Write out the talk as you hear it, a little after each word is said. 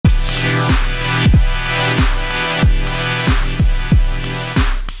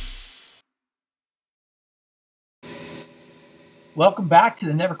Welcome back to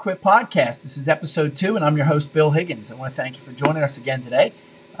the Never Quit Podcast. This is episode 2, and I'm your host, Bill Higgins. I want to thank you for joining us again today.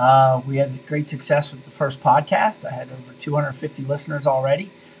 We had great success with the first podcast. I had over 250 listeners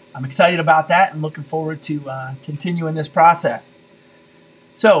already. I'm excited about that and looking forward to continuing this process.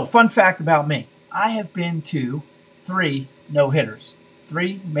 So, fun fact about me. I have been to 3 no-hitters,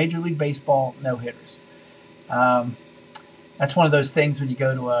 3 Major League Baseball no-hitters. That's one of those things when you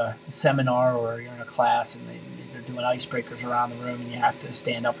go to a seminar or you're in a class and they're doing icebreakers around the room and you have to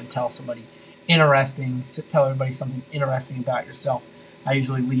stand up and tell somebody interesting, tell everybody something interesting about yourself. I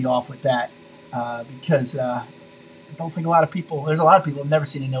usually lead off with that because I don't think there's a lot of people who have never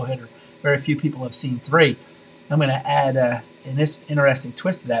seen a no-hitter. Very few people have seen 3. I'm going to add an interesting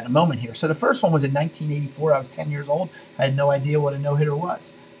twist to that in a moment here. So the first one was in 1984. I was 10 years old. I had no idea what a no-hitter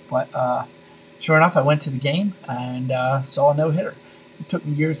was. But sure enough, I went to the game and saw a no-hitter. It took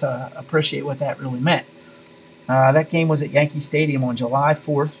me years to appreciate what that really meant. That game was at Yankee Stadium on July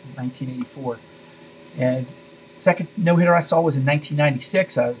 4th, 1984. And the second no-hitter I saw was in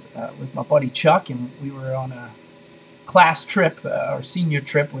 1996. I was with my buddy Chuck, and we were on a class trip, our senior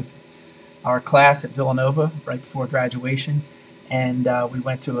trip with our class at Villanova right before graduation. And we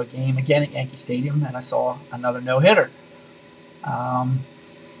went to a game again at Yankee Stadium, and I saw another no-hitter.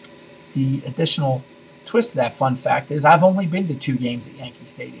 The additional twist to that fun fact is I've only been to 2 games at Yankee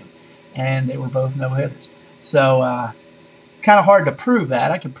Stadium, and they were both no-hitters. So it's kind of hard to prove that.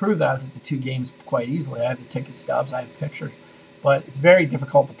 I can prove that I was at the 2 games quite easily. I have the ticket stubs. I have pictures. But it's very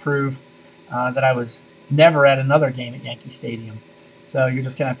difficult to prove that I was never at another game at Yankee Stadium. So you're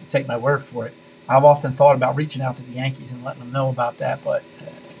just going to have to take my word for it. I've often thought about reaching out to the Yankees and letting them know about that, but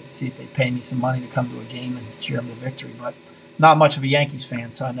see if they'd pay me some money to come to a game and cheer them to victory. But not much of a Yankees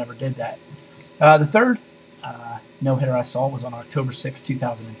fan, so I never did that. The third no-hitter I saw was on October 6,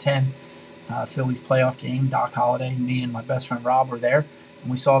 2010. Phillies playoff game. Doc Holliday, me and my best friend Rob were there, and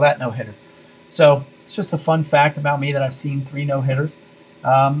we saw that no-hitter. So it's just a fun fact about me that I've seen 3 no-hitters.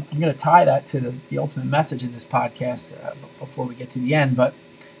 I'm going to tie that to the ultimate message in this podcast before we get to the end. But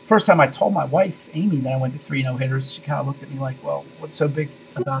first time I told my wife, Amy, that I went to 3 no-hitters, she kind of looked at me like, well, what's so big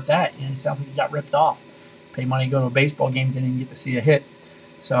about that? It sounds like you got ripped off. Pay money to go to a baseball game, didn't even get to see a hit.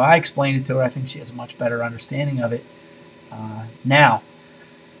 So I explained it to her. I think she has a much better understanding of it now.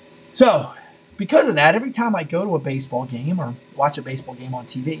 So because of that, every time I go to a baseball game or watch a baseball game on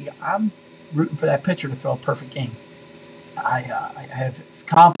TV, I'm rooting for that pitcher to throw a perfect game. I have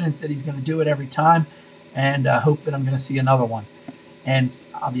confidence that he's going to do it every time, and hope that I'm going to see another one. And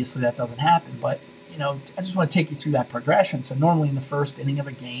obviously that doesn't happen, but I just want to take you through that progression. So normally in the first inning of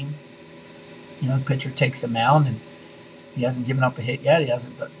a game, the pitcher takes the mound and he hasn't given up a hit yet. He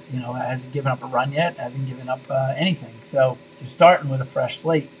hasn't given up a run yet. Hasn't given up anything. So you're starting with a fresh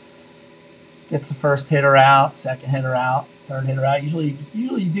slate. Gets the first hitter out, second hitter out, third hitter out. Usually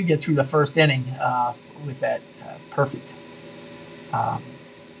you do get through the first inning with that perfect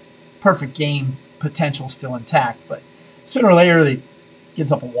game potential still intact. But sooner or later he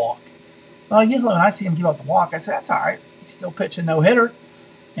gives up a walk. Well, usually when I see him give up a walk, I say that's all right. He's still pitching no hitter.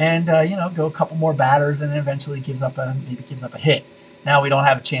 And, go a couple more batters, and then eventually gives up a hit. Now we don't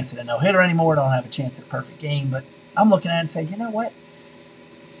have a chance at a no-hitter anymore. Don't have a chance at a perfect game. But I'm looking at it and saying, you know what?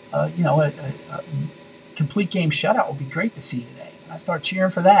 A complete game shutout would be great to see today. And I start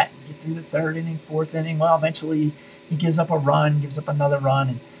cheering for that. You get through the third inning, fourth inning. Well, eventually he gives up a run, gives up another run.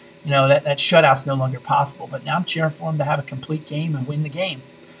 And, that shutout's no longer possible. But now I'm cheering for him to have a complete game and win the game.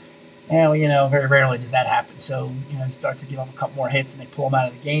 And, very rarely does that happen. So, he starts to give up a couple more hits and they pull him out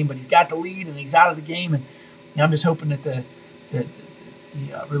of the game. But he's got the lead and he's out of the game. And I'm just hoping that the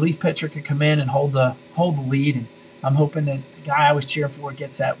relief pitcher could come in and hold the lead. And I'm hoping that the guy I was cheering for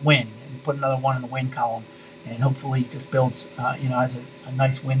gets that win and put another one in the win column. And hopefully just builds, has a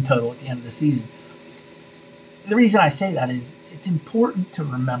nice win total at the end of the season. The reason I say that is it's important to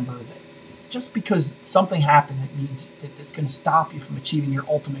remember that just because something happened that means that it's going to stop you from achieving your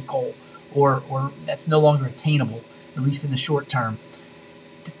ultimate goal or that's no longer attainable, at least in the short term,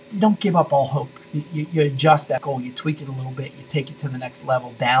 you don't give up all hope. You adjust that goal. You tweak it a little bit. You take it to the next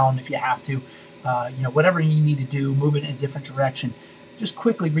level, down if you have to. Whatever you need to do, move it in a different direction. Just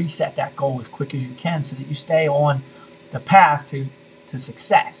quickly reset that goal as quick as you can so that you stay on the path to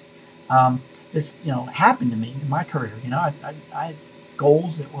success. This happened to me in my career. I had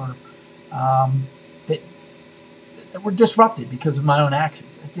goals that were that were disrupted because of my own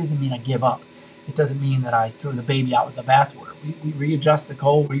actions. It doesn't mean I give up. It doesn't mean that I throw the baby out with the bathwater. We readjust the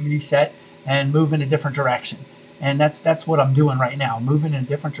goal, we reset, and move in a different direction. And that's what I'm doing right now. Moving in a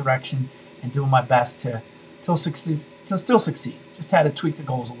different direction and doing my best to still succeed. Just had to tweak the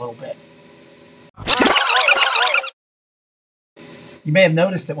goals a little bit. You may have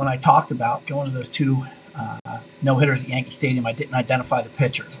noticed that when I talked about going to those two no-hitters at Yankee Stadium, I didn't identify the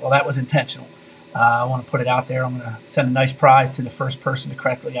pitchers. Well, that was intentional. I want to put it out there. I'm going to send a nice prize to the first person to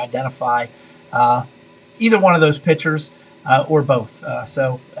correctly identify either one of those pitchers or both.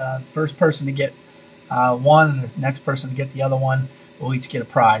 So first person to get one and the next person to get the other one will each get a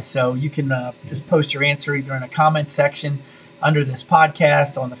prize. So you can just post your answer either in a comment section under this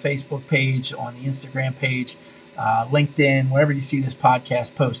podcast, on the Facebook page, on the Instagram page, LinkedIn, wherever you see this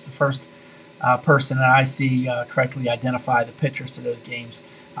podcast post. The first person that I see correctly identify the pitchers to those games,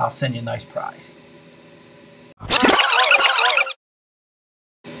 I'll send you a nice prize.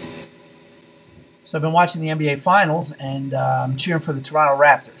 So I've been watching the NBA Finals, and I'm cheering for the Toronto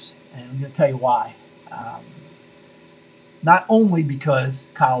Raptors, and I'm going to tell you why. Not only because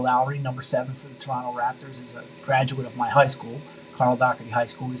Kyle Lowry, number 7 for the Toronto Raptors, is a graduate of my high school, Carl Doherty High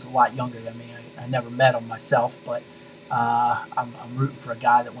School. He's a lot younger than me. I never met him myself, but I'm rooting for a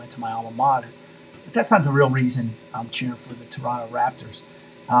guy that went to my alma mater. But that's not the real reason I'm cheering for the Toronto Raptors.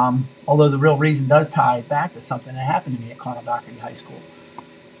 Although the real reason does tie back to something that happened to me at Carl Doherty High School.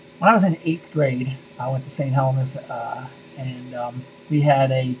 When I was in 8th grade, I went to St. Helena's, and we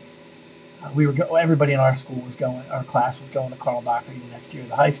had everybody in our class was going to Carl Doherty the next year, the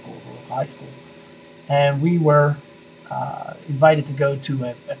local high school. And we were invited to go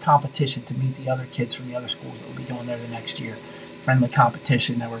to a competition to meet the other kids from the other schools that would be going there the next year. Friendly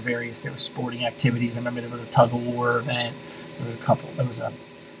competition. There were sporting activities. I remember there was a tug of war event. There was a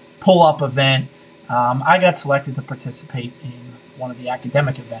pull-up event. I got selected to participate in one of the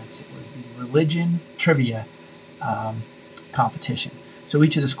academic events. It was the religion trivia competition. So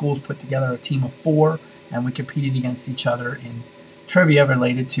each of the schools put together a team of 4, and we competed against each other in trivia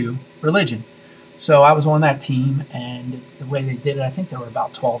related to religion. So I was on that team, and the way they did it, I think there were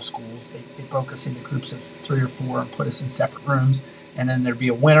about 12 schools. They broke us into groups of 3 or 4 and put us in separate rooms, and then there'd be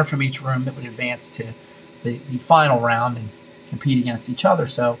a winner from each room that would advance to the final round and compete against each other.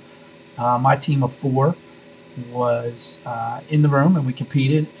 So my team of 4 was in the room, and we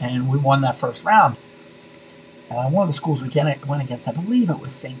competed, and we won that first round. One of the schools we went against, I believe it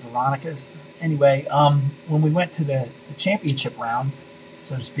was St. Veronica's. Anyway, when we went to the championship round,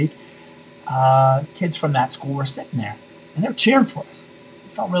 so to speak, kids from that school were sitting there, and they were cheering for us.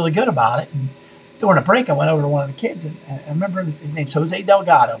 I felt really good about it. And during a break, I went over to one of the kids, and I remember his name's Jose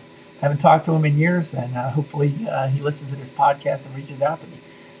Delgado. I haven't talked to him in years, and hopefully he listens to this podcast and reaches out to me.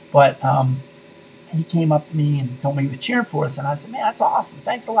 But he came up to me and told me he was cheering for us, and I said, "Man, that's awesome.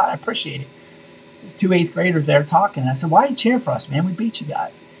 Thanks a lot. I appreciate it." There's 2 8th graders there talking. I said, "Why are you cheering for us, man? We beat you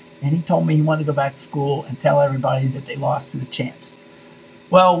guys." And he told me he wanted to go back to school and tell everybody that they lost to the champs.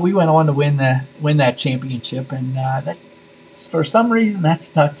 Well, we went on to win that championship, and that for some reason that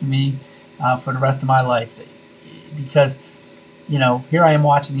stuck to me for the rest of my life. Because here I am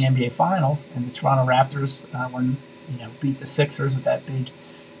watching the NBA Finals, and the Toronto Raptors beat the Sixers with that big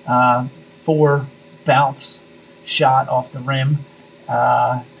 4 bounce shot off the rim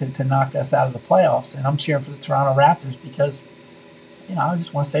to knock us out of the playoffs. And I'm cheering for the Toronto Raptors because I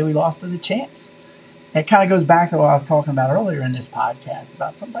just want to say we lost to the champs. And it kind of goes back to what I was talking about earlier in this podcast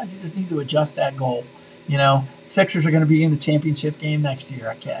about sometimes you just need to adjust that goal. Sixers are going to be in the championship game next year.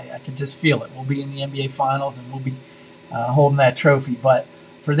 I can just feel it. We'll be in the NBA Finals, and we'll be holding that trophy. But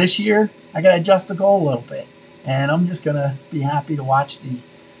for this year, I got to adjust the goal a little bit. And I'm just going to be happy to watch the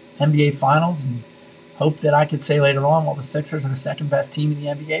NBA Finals and hope that I could say later on, well, the Sixers are the second best team in the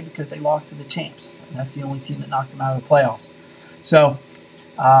NBA because they lost to the champs. And that's the only team that knocked them out of the playoffs. So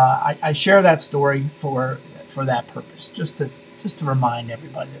I share that story for that purpose, just to remind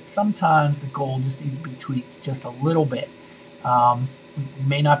everybody that sometimes the goal just needs to be tweaked just a little bit. We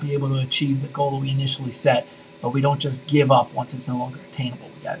may not be able to achieve the goal that we initially set, but we don't just give up once it's no longer attainable.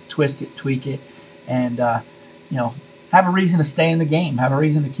 We got to twist it, tweak it, and have a reason to stay in the game, have a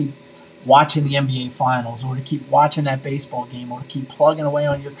reason to keep watching the NBA Finals, or to keep watching that baseball game, or to keep plugging away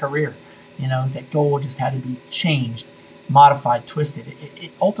on your career. That goal just had to be changed, modified, twisted.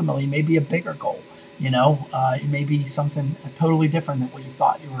 It ultimately may be a bigger goal. It may be something totally different than what you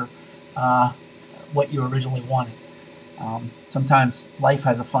thought what you originally wanted. Sometimes life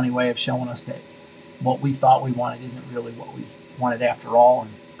has a funny way of showing us that what we thought we wanted isn't really what we wanted after all,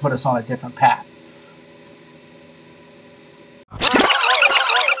 and put us on a different path.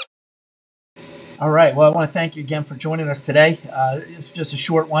 All right. Well, I want to thank you again for joining us today. It's just a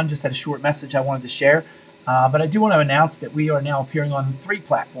short one, just had a short message I wanted to share. But I do want to announce that we are now appearing on 3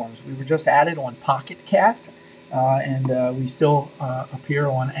 platforms. We were just added on Pocket Cast, and we still appear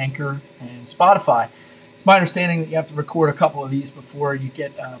on Anchor and Spotify. It's my understanding that you have to record a couple of these before you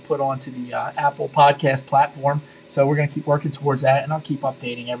get put onto the Apple Podcast platform. So we're going to keep working towards that, and I'll keep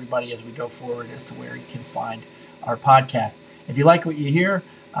updating everybody as we go forward as to where you can find our podcast. If you like what you hear,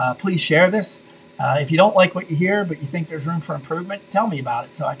 please share this. If you don't like what you hear, but you think there's room for improvement, tell me about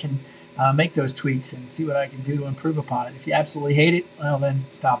it so I can make those tweaks and see what I can do to improve upon it. If you absolutely hate it, well, then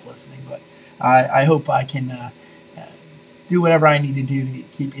stop listening. But I hope I can do whatever I need to do to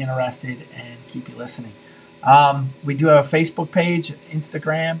keep you interested and keep you listening. We do have a Facebook page,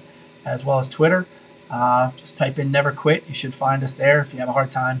 Instagram, as well as Twitter. Just type in Never Quit. You should find us there. If you have a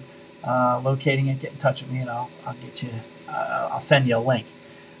hard time locating it, get in touch with me, and I'll get you. I'll send you a link.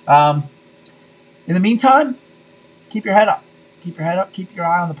 In the meantime, keep your head up. Keep your head up. Keep your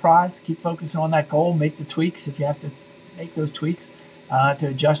eye on the prize. Keep focusing on that goal. Make the tweaks if you have to make those tweaks to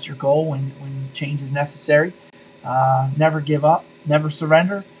adjust your goal when change is necessary. Never give up. Never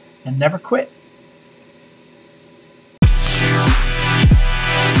surrender. And never quit.